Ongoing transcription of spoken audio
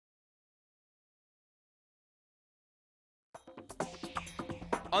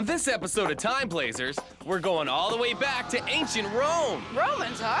On this episode of Time Blazers, we're going all the way back to ancient Rome.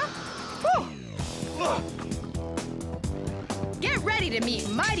 Romans, huh? Whew. Get ready to meet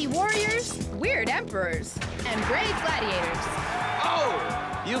mighty warriors, weird emperors, and brave gladiators.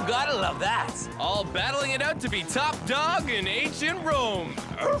 Oh, you gotta love that. All battling it out to be top dog in ancient Rome.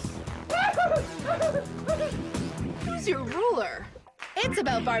 Who's your ruler? It's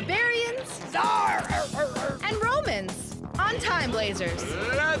about barbarians and Romans on Time Blazers.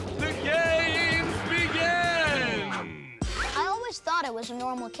 Let the games begin! I always thought I was a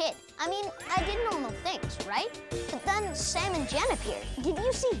normal kid. I mean, I did normal things, right? But then Sam and Jen appeared. Did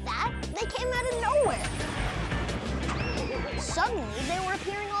you see that? They came out of nowhere. Suddenly, they were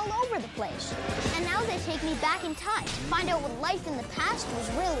appearing all over the place. And now they take me back in time to find out what life in the past was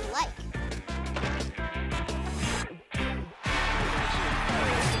really like.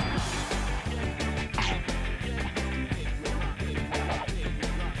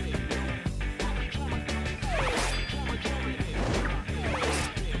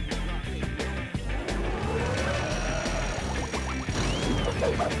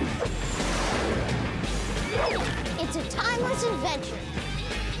 It's a timeless adventure.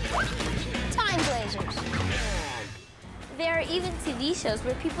 Time Blazers. There are even TV shows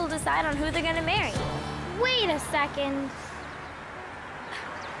where people decide on who they're gonna marry. Wait a second.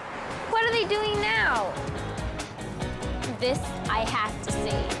 What are they doing now? This I have to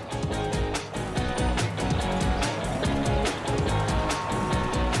see.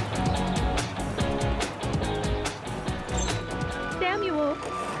 Samuel,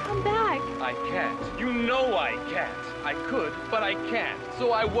 come back. I can't. You know I can't. I could, but I can't.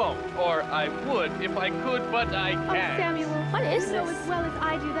 So I won't. Or I would if I could, but I Oh, can't. Samuel, What is you know this? as well as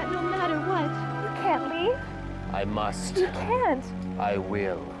I do that no matter what, you can't leave. I must. You can't. I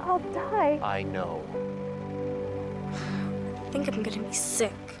will. I'll die. I know. I think I'm gonna be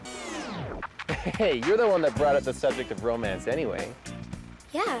sick. Hey, you're the one that brought up the subject of romance anyway.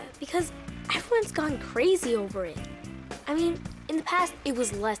 Yeah, because everyone's gone crazy over it. I mean, in the past, it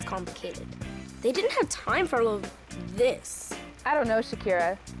was less complicated. They didn't have time for all of this. I don't know,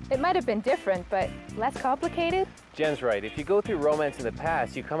 Shakira. It might have been different, but less complicated? Jen's right. If you go through romance in the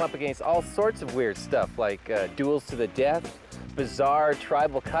past, you come up against all sorts of weird stuff, like duels to the death, bizarre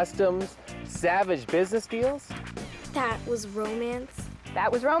tribal customs, savage business deals. That was romance? That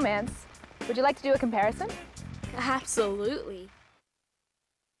was romance. Would you like to do a comparison? Absolutely.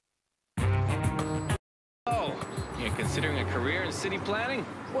 Oh, you're considering a career in city planning?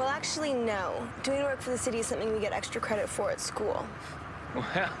 Well, actually, no. Doing work for the city is something we get extra credit for at school.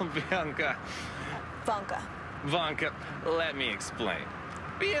 Well, Vanka, let me explain.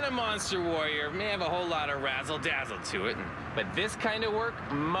 Being a monster warrior may have a whole lot of razzle-dazzle to it, but this kind of work,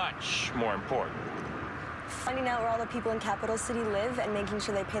 much more important. Finding out where all the people in Capital City live and making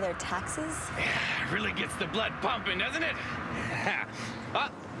sure they pay their taxes. Yeah, really gets the blood pumping, doesn't it?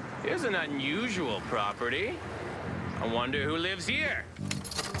 Ah, here's an unusual property. I wonder who lives here.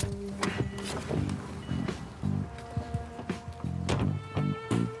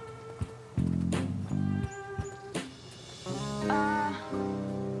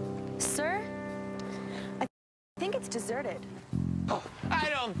 Sir? I think it's deserted. Oh, I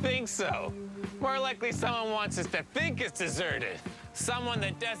don't think so. More likely someone wants us to think it's deserted. Someone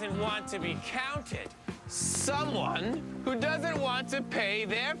that doesn't want to be counted. Someone who doesn't want to pay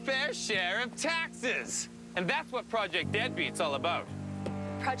their fair share of taxes. And that's what Project Deadbeat's all about.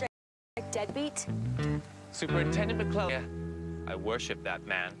 Project Deadbeat? Superintendent McClellan. I worship that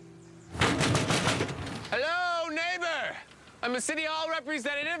man. Hello, neighbor! I'm a City Hall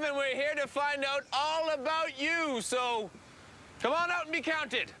representative, and we're here to find out all about you, so come on out and be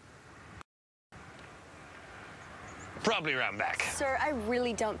counted. Probably around back. Sir, I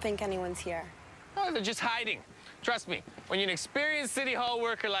really don't think anyone's here. Oh, they're just hiding. Trust me, when you're an experienced City Hall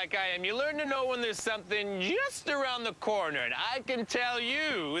worker like I am, you learn to know when there's something just around the corner, and I can tell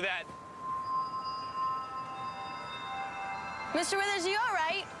you that... Mr. Withers, are you all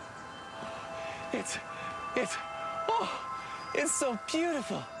right? It's so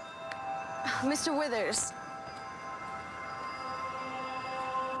beautiful. Mr. Withers.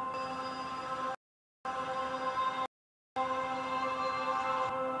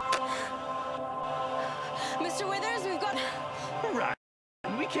 Mr. Withers, we've got... Run.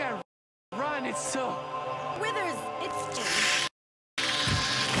 We can't run. It's so... Withers, it's...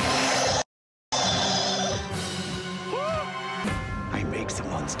 I make some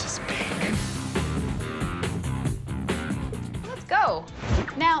monsters speak. Let's go.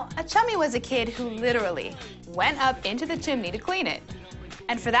 Now, a chummy was a kid who literally went up into the chimney to clean it.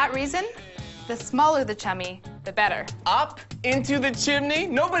 And for that reason, the smaller the chummy, the better. Up into the chimney?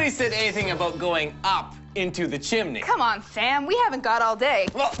 Nobody said anything about going up into the chimney. Come on, Sam. We haven't got all day.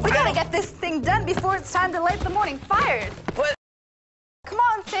 Well, We gotta get this thing done before it's time to light the morning fires. What? Come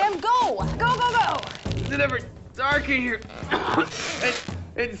on, Sam. Go. Go, go, go. Is it ever dark in here?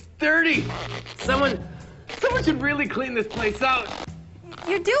 It's dirty. Someone should really clean this place out.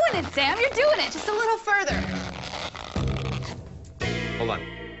 You're doing it, Sam. You're doing it. Just a little further. Hold on.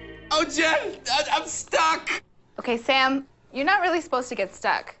 Oh, Jen, I'm stuck. Okay, Sam. You're not really supposed to get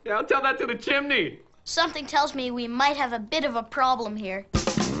stuck. Yeah, I'll tell that to the chimney. Something tells me we might have a bit of a problem here.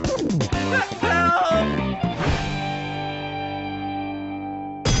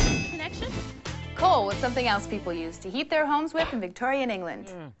 Connection? Coal was something else people used to heat their homes with in Victorian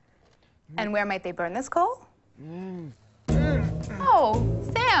England. And where might they burn this coal? Oh,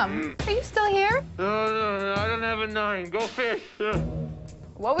 Sam, are you still here? No, I don't have a 9. Go fish.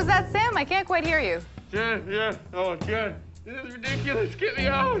 What was that, Sam? I can't quite hear you. Jen, yeah. Oh, Jen, this is ridiculous. Get me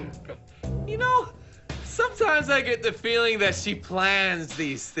out. You know, sometimes I get the feeling that she plans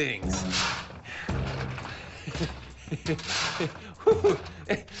these things.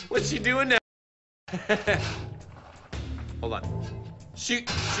 What's she doing now? Hold on. She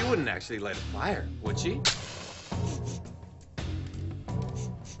wouldn't actually light a fire, would she?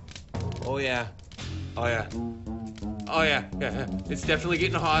 Oh yeah. Oh yeah. Oh yeah. Yeah. It's definitely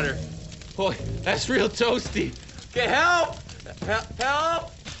getting hotter. Boy, that's real toasty. Okay, help!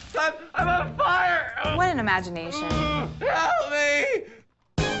 Help! I'm on fire! What an imagination. Help me!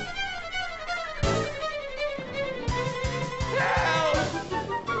 Help!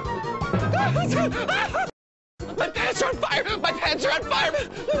 My pants are on fire! My pants are on fire!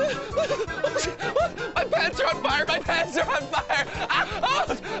 My pants are on fire! My pants are on fire!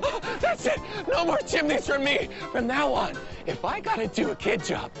 Oh, that's it! No more chimneys for me! From now on, if I gotta do a kid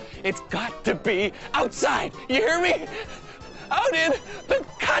job, it's got to be outside! You hear me? Out in the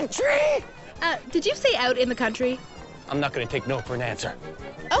country! Did you say out in the country? I'm not gonna take no for an answer.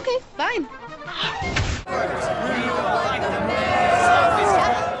 Okay, fine.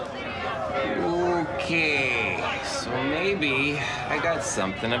 Okay, so maybe I got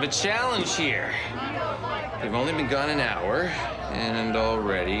something of a challenge here. They've only been gone an hour, and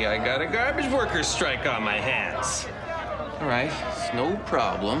already I got a garbage worker strike on my hands. All right, it's no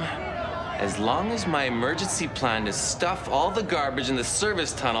problem. As long as my emergency plan to stuff all the garbage in the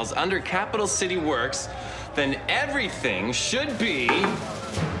service tunnels under Capital City works, then everything should be...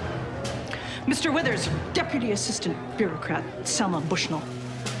 Mr. Withers, Deputy Assistant Bureaucrat Selma Bushnell.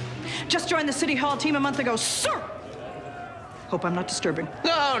 Just joined the City Hall team a month ago, sir! Hope I'm not disturbing.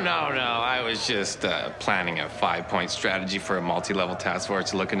 No. I was just planning a 5-point strategy for a multi-level task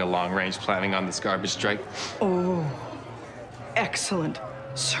force to look into long-range planning on this garbage strike. Oh, excellent,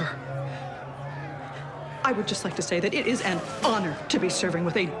 sir. I would just like to say that it is an honor to be serving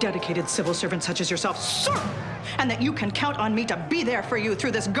with a dedicated civil servant such as yourself, sir! And that you can count on me to be there for you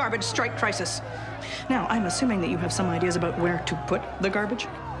through this garbage strike crisis. Now, I'm assuming that you have some ideas about where to put the garbage?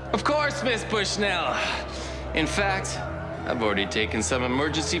 Of course, Miss Bushnell. In fact, I've already taken some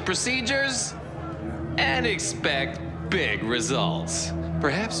emergency procedures and expect big results.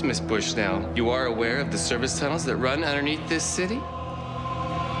 Perhaps, Miss Bushnell, you are aware of the service tunnels that run underneath this city?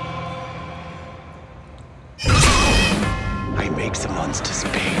 I make the monsters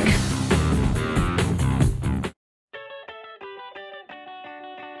big.